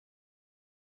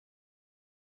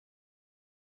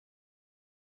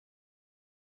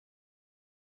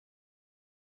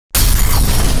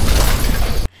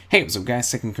Hey, what's up guys,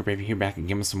 Second Baby here back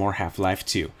again with some more Half-Life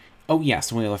 2. Oh yeah,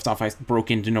 so when we left off I broke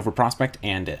into Nova Prospect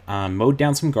and mowed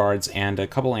down some guards and a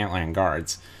couple Antland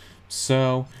guards.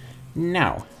 So,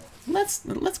 now, let's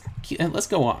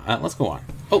go on.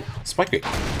 Oh, spike rate.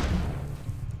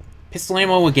 Pistol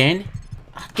ammo again?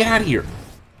 Get out of here.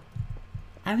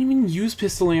 I don't even use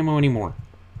pistol ammo anymore.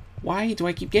 Why do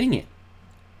I keep getting it?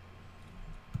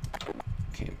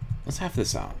 Okay, let's have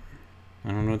this out. I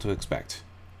don't know what to expect.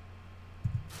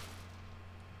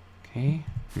 Okay.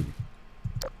 I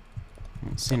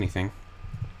don't see anything.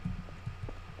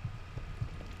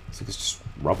 Looks like it's just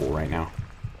rubble right now.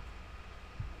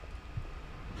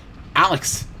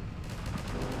 Alyx!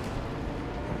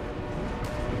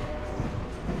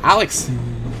 Alyx!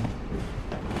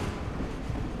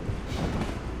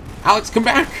 Alyx, come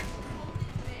back!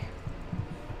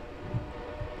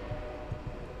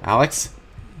 Alyx?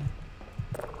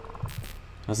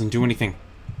 Doesn't do anything.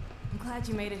 I'm glad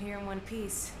you made it here in one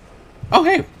piece. Oh,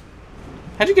 hey!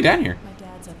 How'd you get down here? My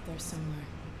dad's up there somewhere,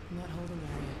 in that holding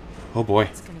area. Oh boy.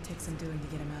 It's gonna take some doing to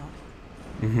get him out.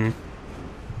 Mm-hmm.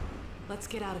 Let's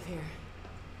get out of here.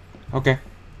 Okay.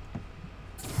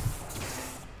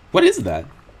 What is that?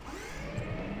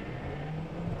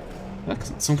 Like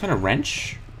some kind of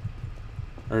wrench?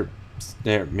 Or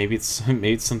there, maybe it's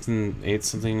something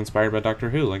inspired by Doctor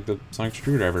Who, like the sonic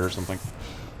screwdriver or something.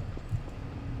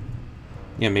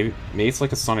 Yeah, maybe it's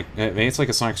like a sonic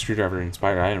screwdriver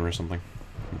inspired item or something.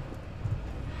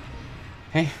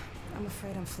 Hey. I'm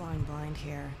afraid I'm flying blind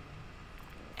here.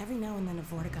 Every now and then a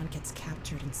Vortigaunt gets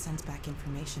captured and sends back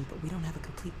information, but we don't have a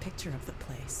complete picture of the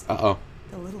place. Uh-oh.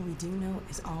 The little we do know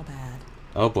is all bad.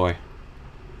 Oh boy.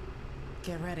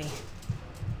 Get ready.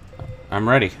 I'm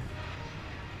ready.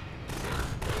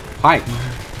 Hi.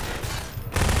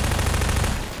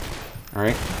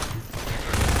 Alright.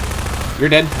 You're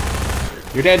dead.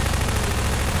 You're dead.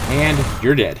 And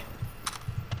you're dead.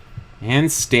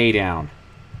 And stay down.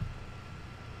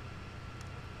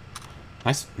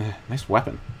 Nice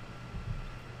weapon.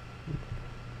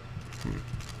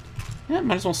 Yeah,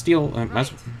 might as well steal.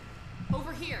 Right.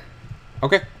 Over here.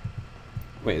 Okay.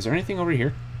 Wait, is there anything over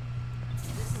here? This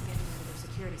is getting into their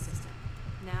security system.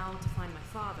 Now to find my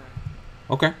father.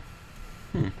 Okay.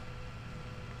 I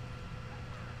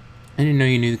didn't know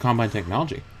you knew the Combine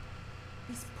technology.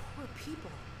 These poor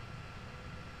people.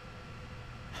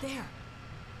 There.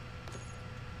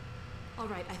 All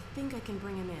right, I think I can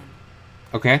bring him in.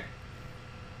 Okay.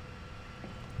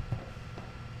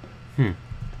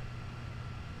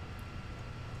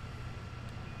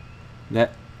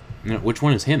 Which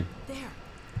one is him? There.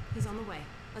 He's on the way.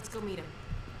 Let's go meet him.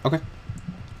 Okay.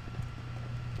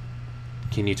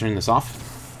 Can you turn this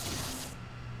off?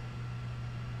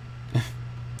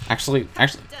 actually. Done.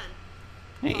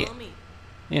 Hey, Follow me.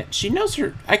 yeah, she knows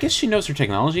her. I guess she knows her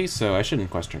technology, so I shouldn't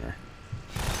question her.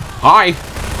 Hi.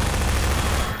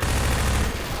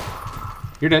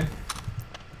 You're dead.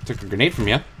 Took a grenade from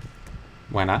you.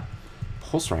 Why not?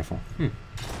 Pulse rifle.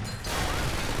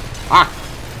 Ah!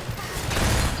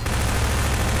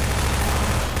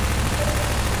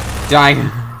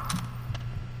 Die.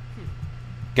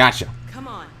 Gotcha. Come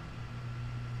on.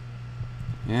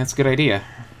 Yeah, that's a good idea.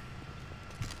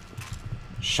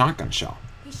 Shotgun shell.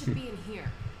 He should be in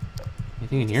here.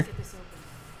 Anything in here? Get this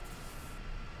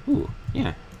open. Ooh,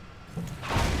 yeah.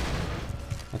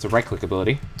 That's a right-click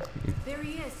ability. There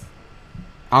he is.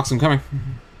 Alyx, I'm coming.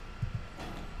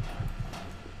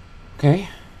 Okay.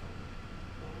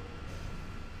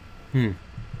 All right.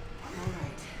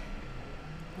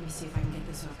 Let me see if I can get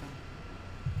this open.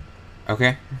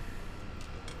 Okay.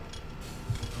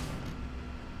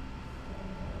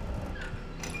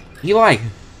 Eli!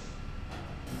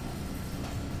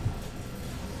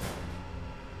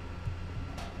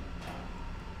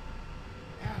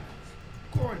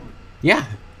 Gordon, Yeah.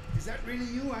 is that really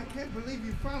you? I can't believe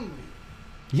you found me.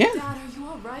 Yeah. Dad, are you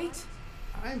all right?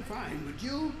 I'm fine, but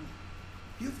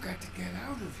you've got to get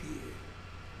out of here.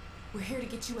 We're here to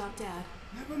get you out, Dad.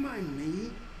 Never mind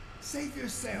me. Save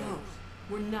yourself. No,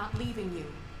 we're not leaving you.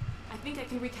 I think I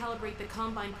can recalibrate the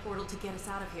Combine portal to get us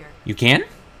out of here. You can?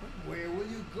 But where will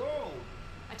you go?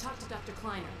 I talked to Dr.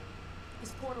 Kleiner.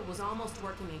 His portal was almost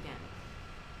working again.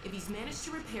 If he's managed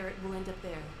to repair it, we'll end up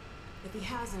there. If he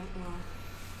hasn't, well,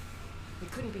 we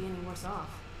couldn't be any worse off.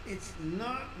 It's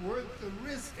not worth the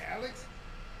risk, Alyx.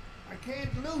 I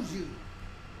can't lose you.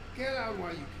 Get out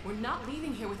while you can. We're not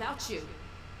leaving here without you.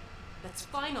 That's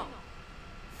final.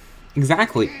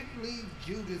 Exactly. Can't leave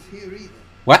Judith here either.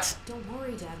 What? Don't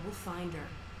worry, Dad. We'll find her.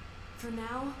 For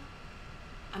now,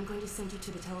 I'm going to send you to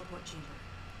the teleport chamber.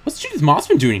 What's Judith Moss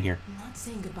been doing here? I'm not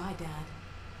saying goodbye, Dad.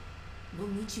 We'll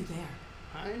meet you there.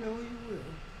 I know you will.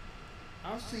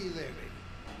 I'll see you there, baby.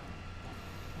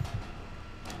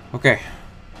 Okay.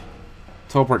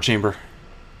 Teleport chamber.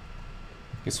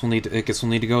 Guess we'll need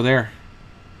to go there.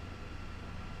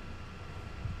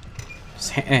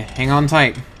 Just hang on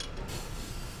tight.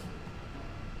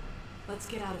 Let's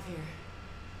get out of here.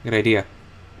 Good idea.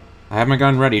 I have my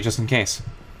gun ready just in case.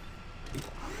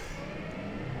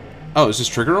 Oh, is this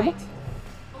triggerable? Right.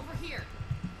 Over here.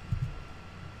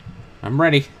 I'm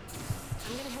ready.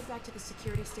 I'm gonna head back to the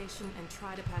security station and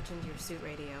try to patch into your suit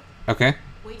radio. Okay.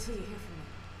 Wait till you hear from me.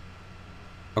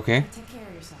 Okay. Take care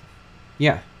of yourself.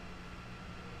 Yeah.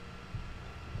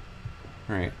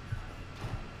 Alright.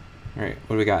 Alright,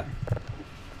 what do we got?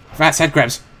 Fast head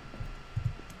grabs.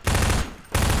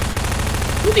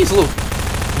 What are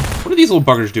these little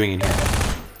buggers doing in here?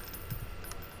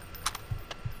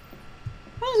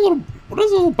 What are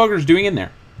those little buggers doing in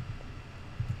there?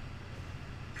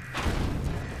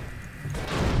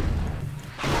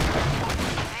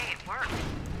 Hey, it worked.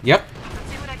 Yep. Let's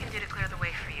see what I can do to clear the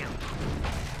way for you.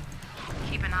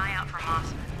 Keep an eye out for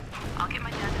Mossman. I'll get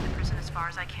my dad to the prison as far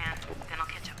as I can, then I'll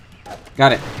catch up with you.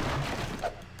 Got it.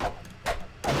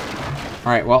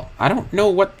 Alright, well, I don't know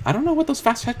what those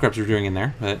fast head grabs are doing in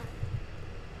there, but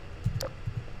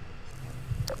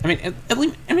I mean, at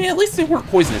least they weren't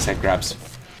poisonous head grabs.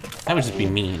 That would just be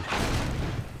mean.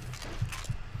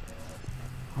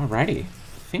 Alrighty.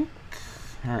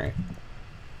 Alright.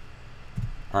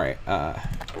 Alright,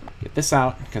 get this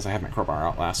out, because I have my crowbar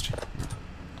out last.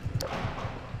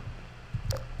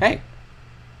 Hey!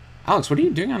 Alyx, what are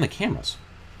you doing on the cameras?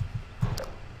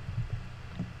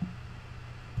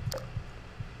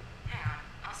 Hang on.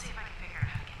 I'll see if I can figure out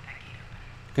how to get that gate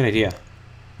open. Good idea.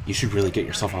 You should really get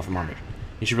yourself off the monitor.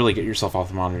 You should really get yourself off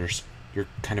the monitors. You're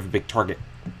kind of a big target.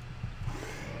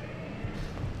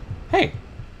 Hey!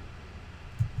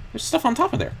 There's stuff on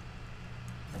top of there.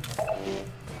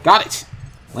 Got it!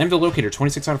 Lambda locator,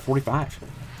 26 out of 45.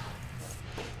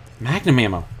 Magnum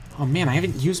ammo. Oh man, I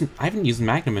haven't used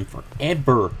Magnum in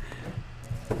forever.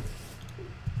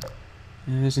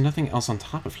 And there's nothing else on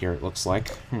top of here, it looks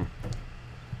like. I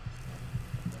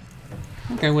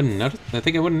think I wouldn't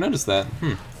notice that.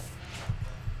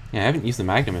 Yeah, I haven't used the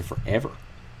Magnum in forever.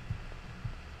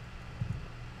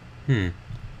 What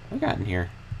I got in here?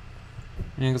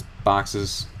 I think it's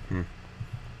boxes.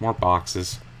 More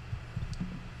boxes.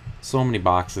 So many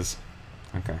boxes.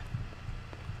 Okay.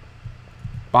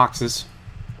 Boxes.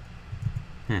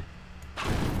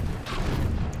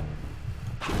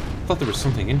 Thought there was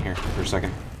something in here for a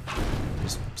second.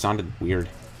 Just sounded weird.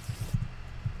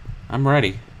 I'm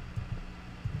ready.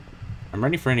 I'm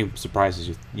ready for any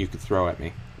surprises you could throw at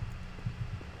me.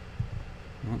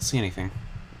 I don't see anything.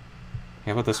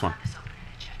 How about this one?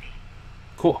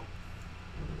 Cool.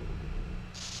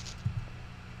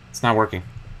 It's not working.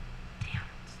 Damn,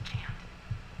 it's jammed.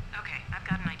 Okay, I've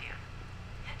got an idea.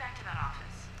 Head back to that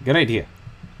office. Good idea.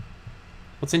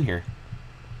 What's in here?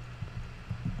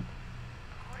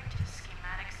 According to the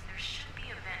schematics, there should be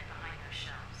a vent behind those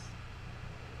shelves.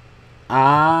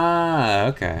 Ah,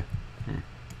 okay.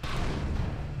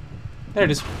 There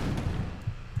it is.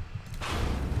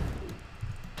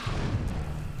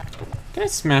 Can I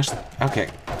smash... Okay.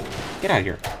 Get out of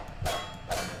here.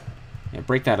 Yeah,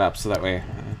 break that up so that way...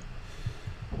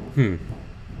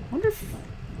 wonder if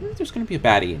there's going to be a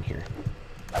baddie in here.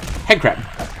 Head crab.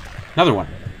 Another one.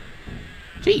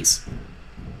 Jeez.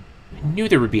 I knew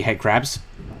there would be head crabs.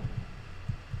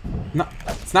 No,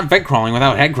 it's not vent crawling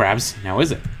without head crabs, now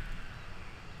is it?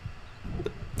 What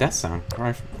the death sound?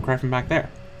 Cry from back there.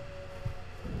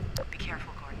 Be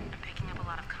careful, Gordon. I'm picking up a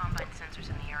lot of combine sensors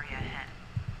in the area ahead.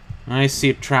 I see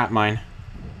a trap mine.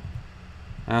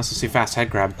 I also see a fast head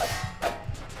crab.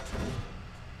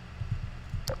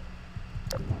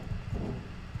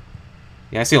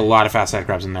 Yeah, I see a lot of fast head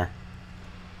crabs in there.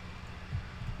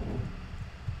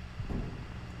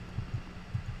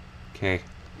 Okay.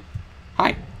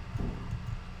 Hi.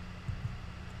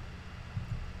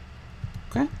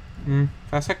 Okay.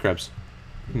 Fast head crabs.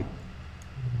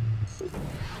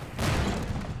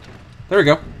 There we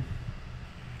go.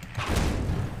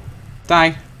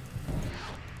 Die.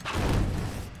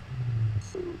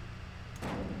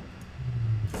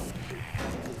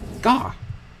 Gah.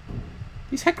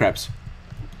 These head crabs.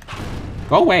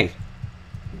 Go away.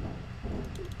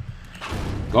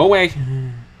 Go away.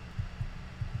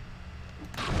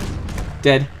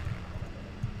 Dead.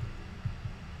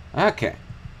 Okay.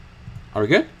 Are we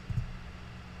good?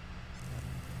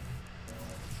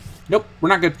 Nope, we're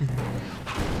not good.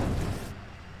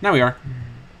 Now we are.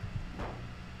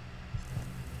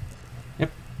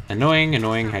 Yep. Annoying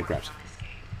head crabs.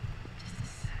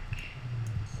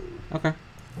 Okay.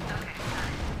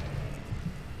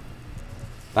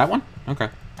 That one? Okay.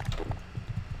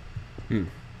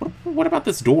 What about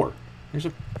this door? There's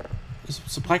a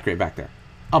supply crate back there.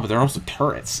 Oh, but there are also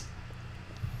turrets.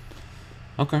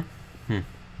 Okay.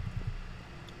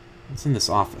 What's in this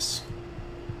office?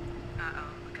 Uh-oh,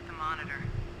 look at the monitor.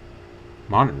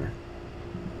 Monitor?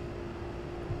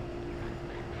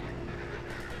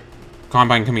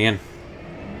 Combine coming in.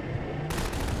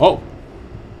 Oh!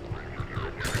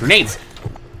 Grenades!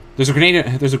 There's a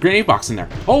grenade box in there.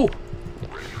 Oh!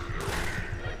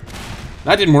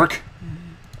 That didn't work.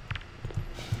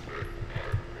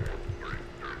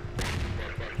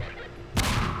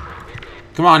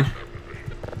 Come on.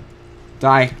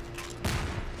 Die.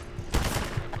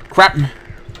 Crap.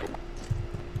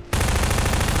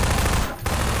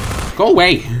 Go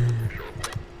away.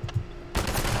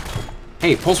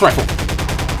 Hey, pulse rifle.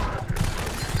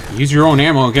 Use your own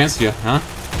ammo against you, huh?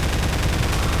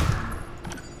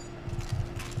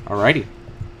 Alrighty.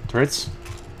 Turrets.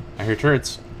 I hear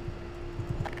turrets.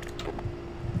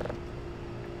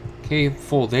 Okay,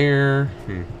 full there.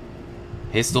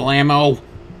 Pistol ammo.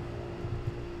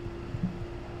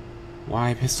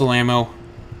 Why pistol ammo?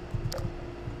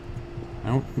 I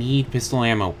don't need pistol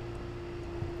ammo.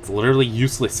 It's literally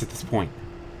useless at this point.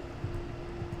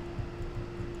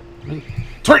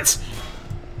 Turrets!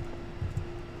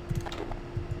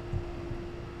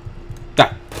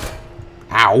 Die.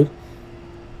 Ow.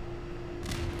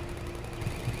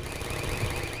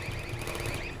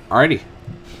 Alrighty.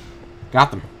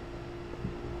 Got them.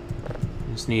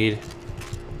 Just need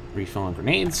refill on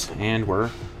grenades, and we're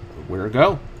to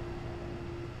go.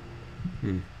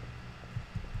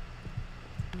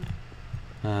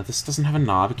 This doesn't have a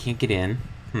knob. It can't get in.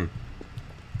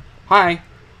 Hi.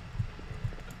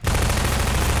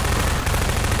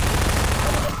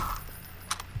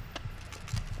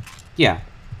 Yeah,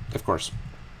 of course.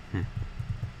 It's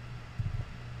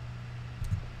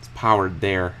powered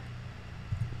there.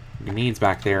 Grenades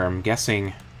back there. I'm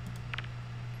guessing.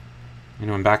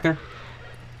 Anyone back there?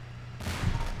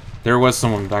 There was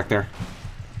someone back there.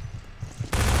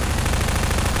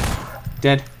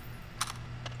 Dead.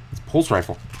 It's a pulse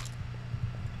rifle.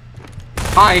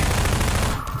 Hi.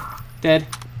 Dead.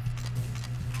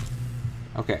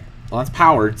 Okay. Well, that's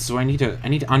powered, so I need to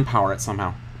unpower it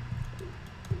somehow.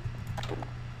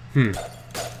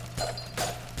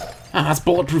 Ah, that's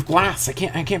bulletproof glass. I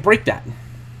can't break that.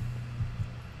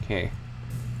 Okay.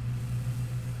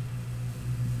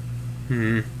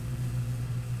 I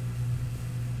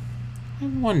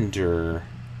wonder.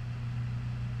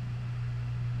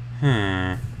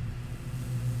 Can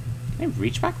I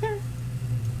reach back there?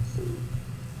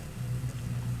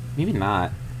 Maybe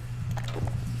not.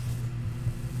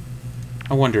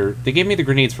 I wonder. They gave me the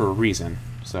grenades for a reason,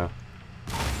 so.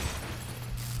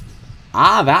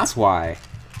 Ah, that's why.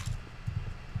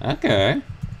 Okay.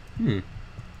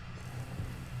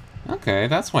 Okay,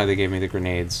 that's why they gave me the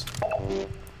grenades.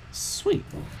 Sweet.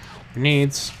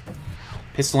 Grenades.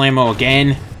 Pistol ammo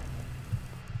again.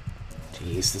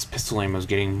 Jeez, this pistol ammo is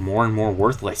getting more and more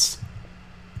worthless.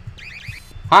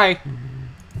 Hi.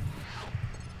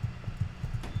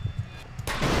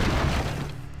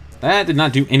 That did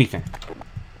not do anything.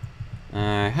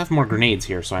 I have more grenades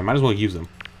here, so I might as well use them.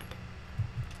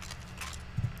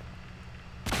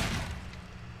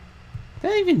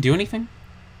 Did that even do anything?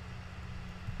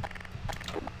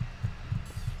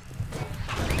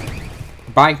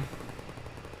 Bye.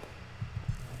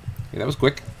 Okay, that was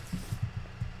quick.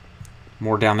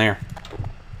 More down there.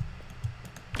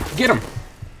 Get him!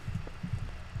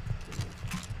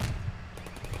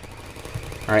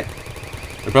 Alright.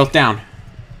 They're both down.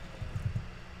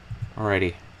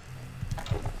 Alrighty.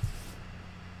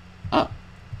 Oh.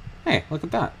 Hey, look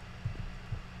at that.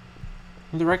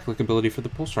 The right-click ability for the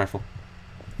pulse rifle.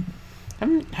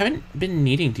 Haven't been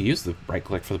needing to use the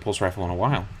right-click for the pulse rifle in a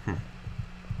while.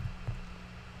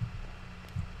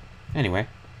 Anyway.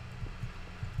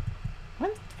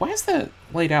 Why is that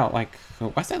laid out like...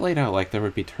 Why is that laid out like there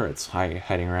would be turrets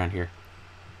hiding around here?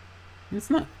 It's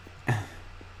not... I'm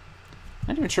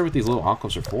not even sure what these little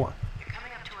alcoves are for. You're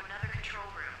coming up to another control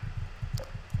room.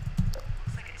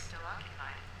 Looks like it's still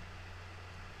occupied.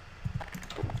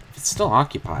 If it's still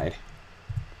occupied...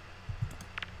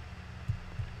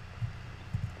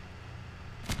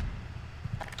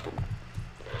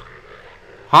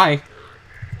 Hi.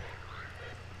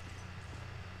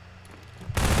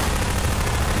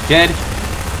 Dead.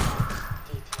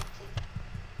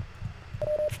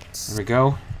 There we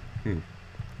go.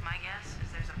 My guess is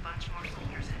there's a bunch more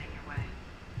soldiers heading your way.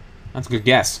 That's a good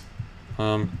guess.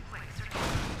 Quick, search.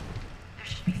 There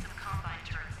should be some combine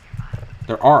turrets nearby.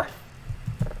 There are.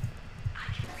 I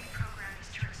can reprogram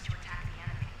these turrets to attack the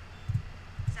enemy.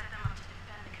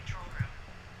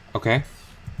 Okay.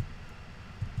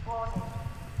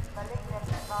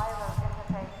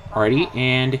 Alrighty,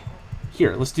 and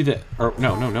here, let's do the... Or,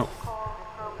 no, no, no.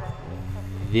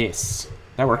 This.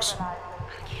 That works. I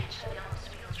can't shoot almost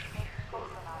fields from here. I'm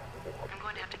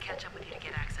going to have to catch up with you to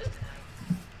get access to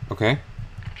them. Okay. I'm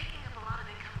picking up a lot of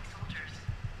incoming soldiers.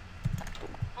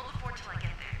 Hold the fort till I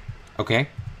get there. Okay.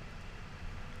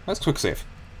 Let's quick save.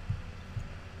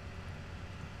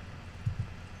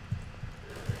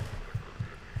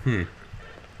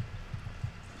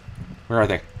 Where are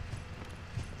they?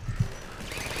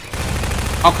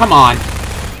 Oh, come on!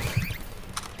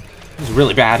 This is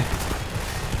really bad. Hold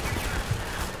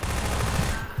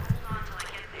on till I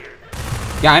get there.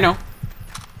 Yeah, I know.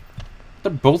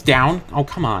 They're both down? Oh,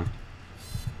 come on.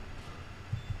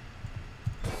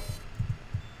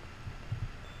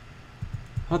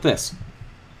 How about this?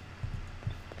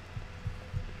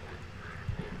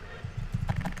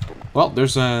 Well,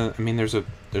 there's a... I mean, there's a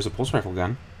pulse rifle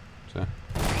gun. So...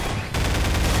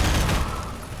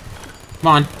 Come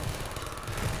on.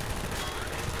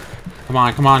 Come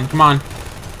on, come on, come on.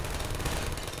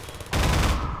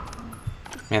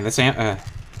 Man, this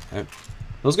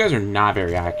those guys are not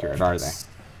very accurate, are they?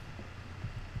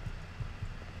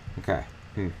 Okay.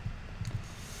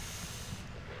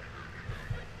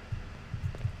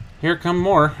 Here come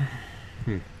more.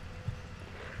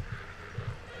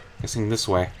 Guessing this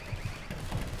way.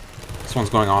 This one's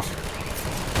going off.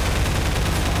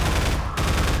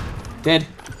 Dead.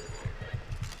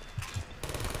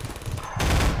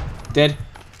 Dead.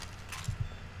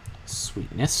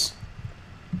 Sweetness.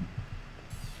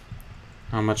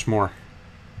 How much more?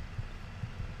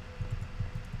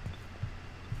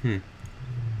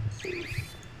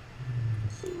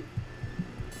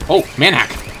 Oh,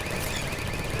 manhack.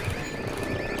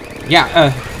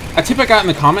 Yeah, a tip I got in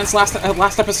the comments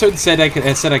last episode said I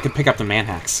could pick up the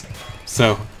manhacks.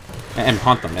 So, and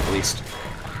hunt them at least.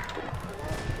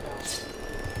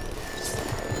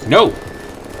 No.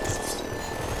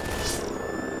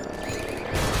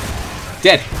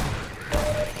 Dead.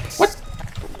 What?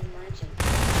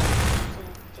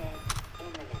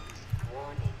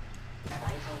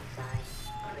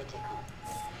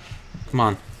 Come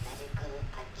on.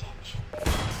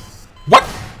 What?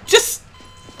 Just...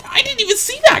 I didn't even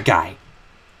see that guy.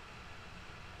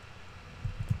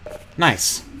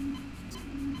 Nice.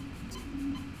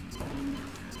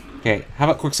 Okay, how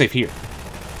about quick save here?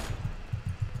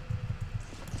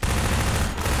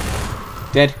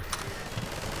 Dead.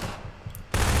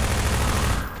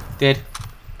 Dead.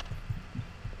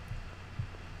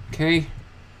 Okay.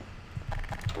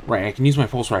 Right, I can use my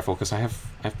pulse rifle because I have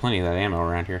plenty of that ammo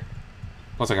around here.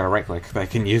 Plus I got a right click that I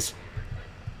can use.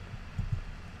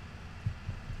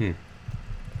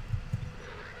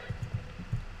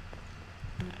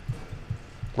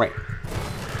 Right.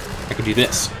 I could do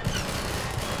this.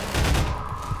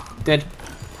 Dead.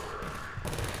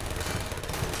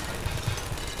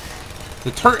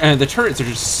 The turrets are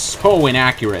just so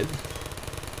inaccurate.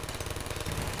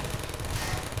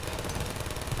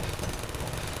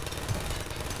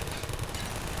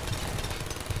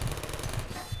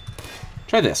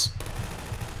 Try this.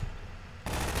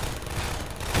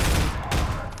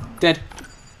 Dead.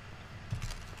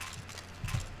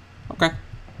 Okay.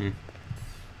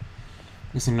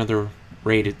 Guessing another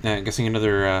raid. Guessing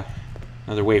another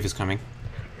wave is coming.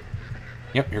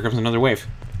 Yep, here comes another wave.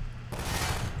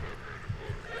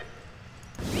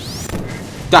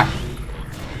 Die.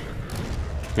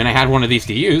 I mean, I had one of these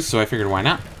to use, so I figured why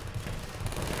not.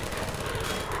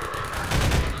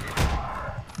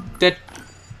 Dead.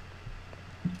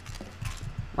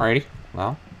 Alrighty.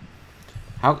 Well,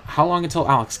 how long until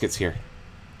Alyx gets here?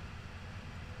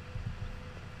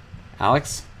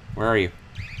 Alyx, where are you?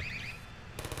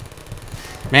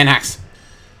 Manhacks.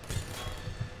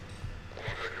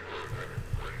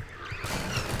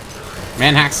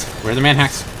 Manhacks. Where are the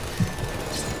manhacks?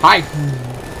 Hi.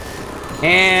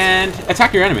 And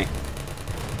attack your enemy.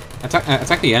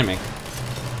 Attack the enemy.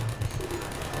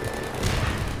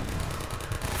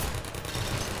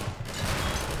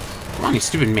 Come on, you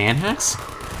stupid manhacks.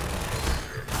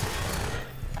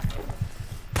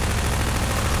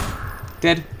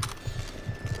 Dead.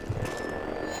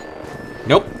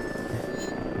 Nope.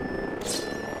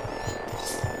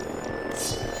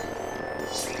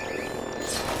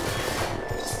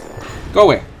 Go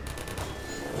away.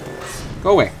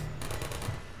 Go away.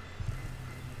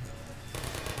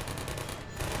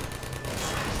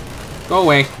 Go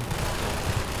away.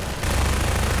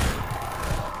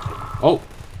 Oh.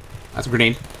 That's a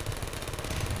grenade.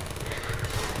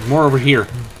 More over here.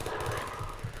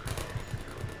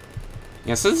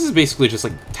 Yeah, so this is basically just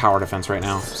like tower defense right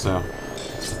now, so.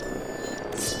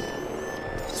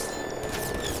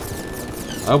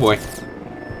 Oh boy.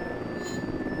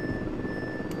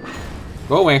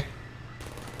 Go away.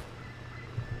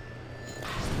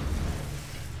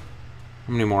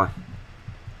 How many more?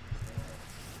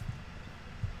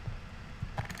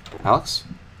 Alyx?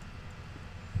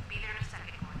 Be there in a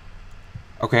second, Gordon.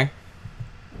 Okay.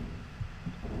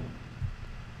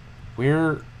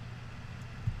 Where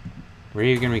are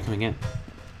you gonna be coming in?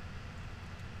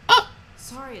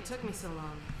 Sorry it took me so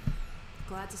long.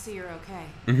 Glad to see you're okay.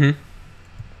 Mm-hmm.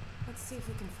 Let's see if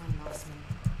we can find Mossman.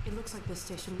 It looks like this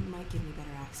station might give me better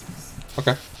access.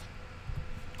 Okay.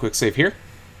 Quick save here.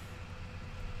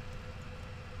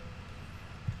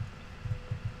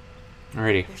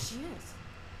 Alrighty. There she is.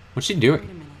 What's she Wait a doing?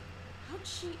 minute. How'd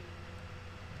she...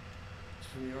 It's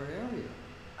from your area.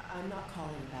 I'm not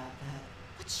calling about that.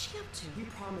 What's she up to? You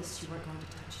promised you weren't going to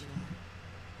touch Eli.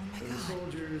 Oh my The god.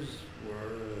 soldiers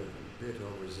were a bit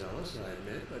overzealous, I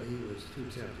admit, but he was too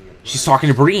tempting a She's prize talking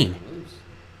to Breen. lose,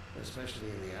 especially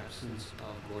in the absence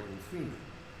of Gordon Freeman.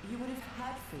 You would have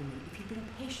had Freeman if you'd been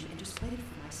patient and just waited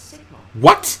for my signal.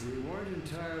 What? We weren't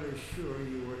entirely sure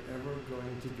you were ever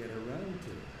going to get around to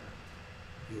her.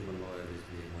 Human loyalties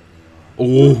being what they are.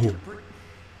 Oh.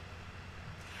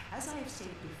 As I have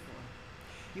stated before,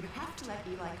 you have to let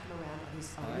Eli come around on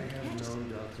his own. I You have can't just- known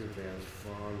Dr. Vance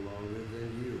far longer than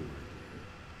you, my dear.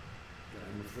 But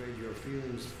I'm afraid your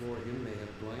feelings for him may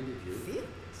have blinded you.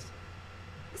 Feelings?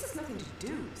 This has nothing to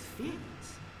do with feelings.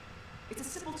 It's a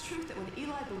simple truth that when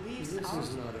Eli believes This our...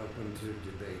 is not open to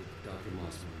debate, Dr.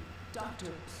 Mossman.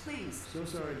 Doctor, please. So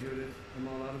sorry, Judith. I'm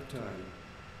all out of time.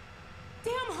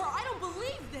 Damn her! I don't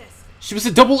believe this! She was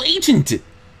a double agent!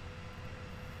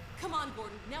 Come on,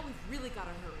 Gordon. Now we've really got to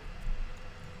hurry.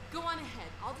 Go on ahead.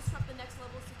 I'll disrupt the next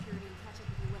level of security and catch up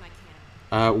with you when I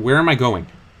can. Where am I going?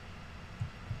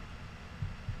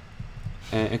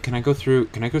 Can I go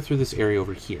through this area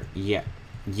over here? Yeah.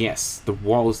 Yes, the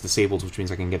wall is disabled, which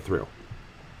means I can get through.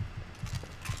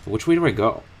 Which way do I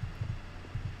go?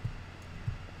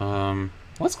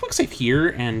 Let's quick save here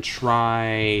and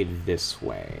try this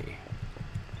way.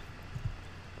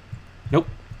 Nope.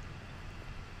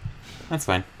 That's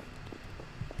fine.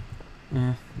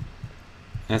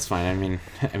 That's fine.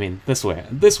 I mean, this way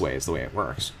is the way it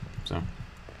works. So,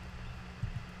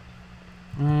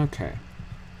 okay.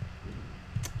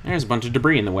 There's a bunch of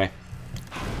debris in the way.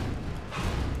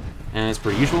 And as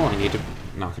per usual, I need to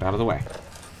knock it out of the way.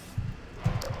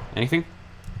 Anything?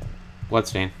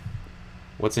 Bloodstain.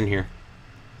 What's in here?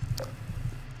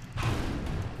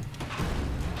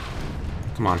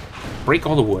 Come on. Break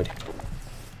all the wood.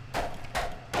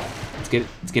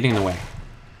 It's getting in the way.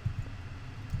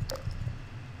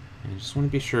 I just want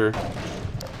to be sure.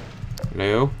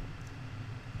 Hello?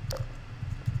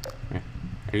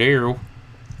 Hello?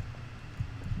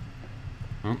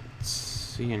 I don't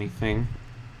see anything.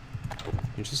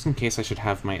 And just in case, I should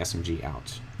have my SMG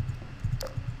out.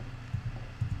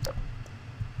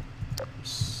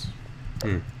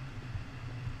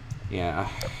 Yeah.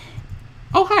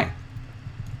 Oh, hi!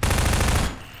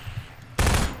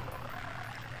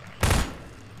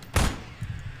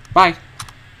 Bye!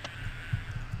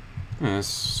 A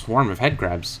swarm of head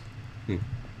crabs.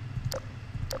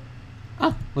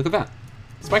 Oh, look at that.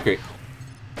 Spike rate.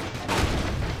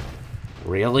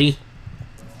 Really?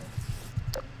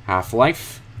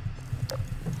 Half-Life?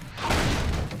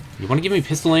 You want to give me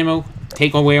pistol ammo?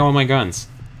 Take away all my guns.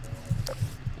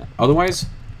 Otherwise,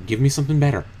 give me something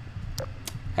better.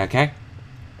 Okay?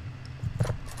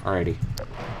 Alrighty.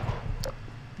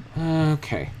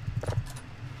 Okay.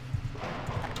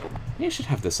 Maybe I should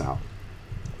have this out.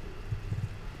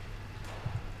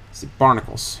 See,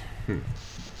 barnacles.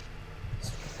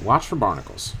 Watch for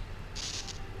barnacles.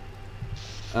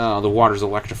 Oh, the water's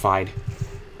electrified.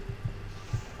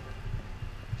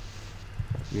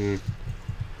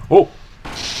 Oh!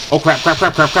 Oh, crap, crap,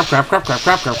 crap, crap, crap, crap, crap, crap,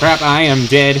 crap, crap, crap. I am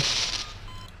dead.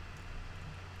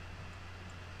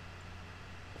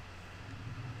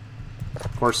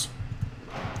 Of course.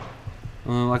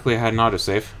 Luckily I had an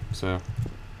autosave, so...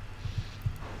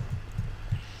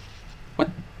 What?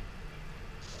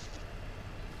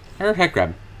 I heard head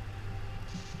grab.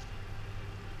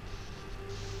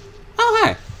 Oh,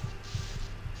 hi!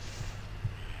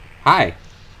 Hi.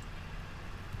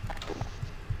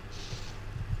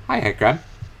 Hi, head grab.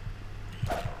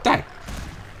 Die.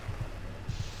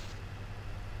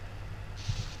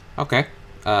 Okay.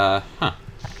 Huh.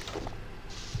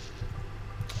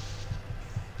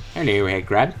 Hello, head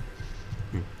grab.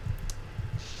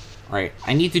 Alright,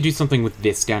 I need to do something with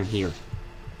this down here.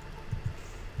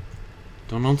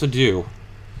 Don't know what to do.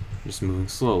 I'm just moving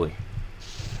slowly.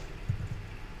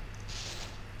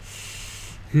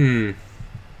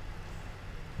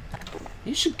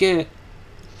 You should get...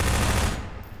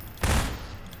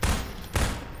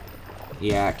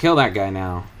 Yeah, kill that guy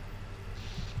now.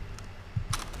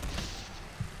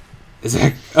 Is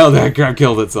that... Oh, that crab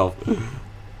killed itself.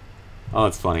 Oh,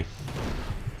 that's funny.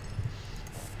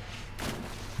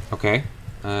 Okay.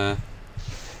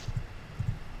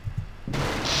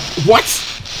 What?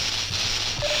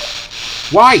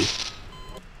 Why?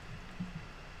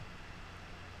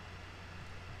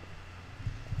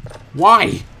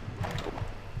 Why?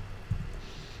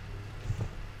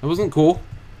 That wasn't cool.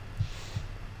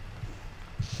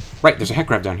 Right, there's a head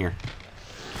crab down here.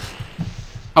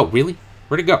 Oh, really?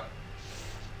 Where'd it go?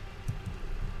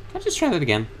 Can I just try that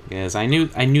again? Because I knew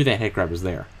that head crab was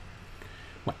there.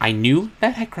 Well, I knew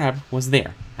that head crab was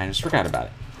there. I just forgot about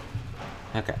it.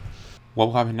 Okay. What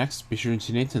will happen next? Be sure to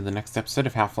tune in to the next episode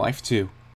of Half-Life 2.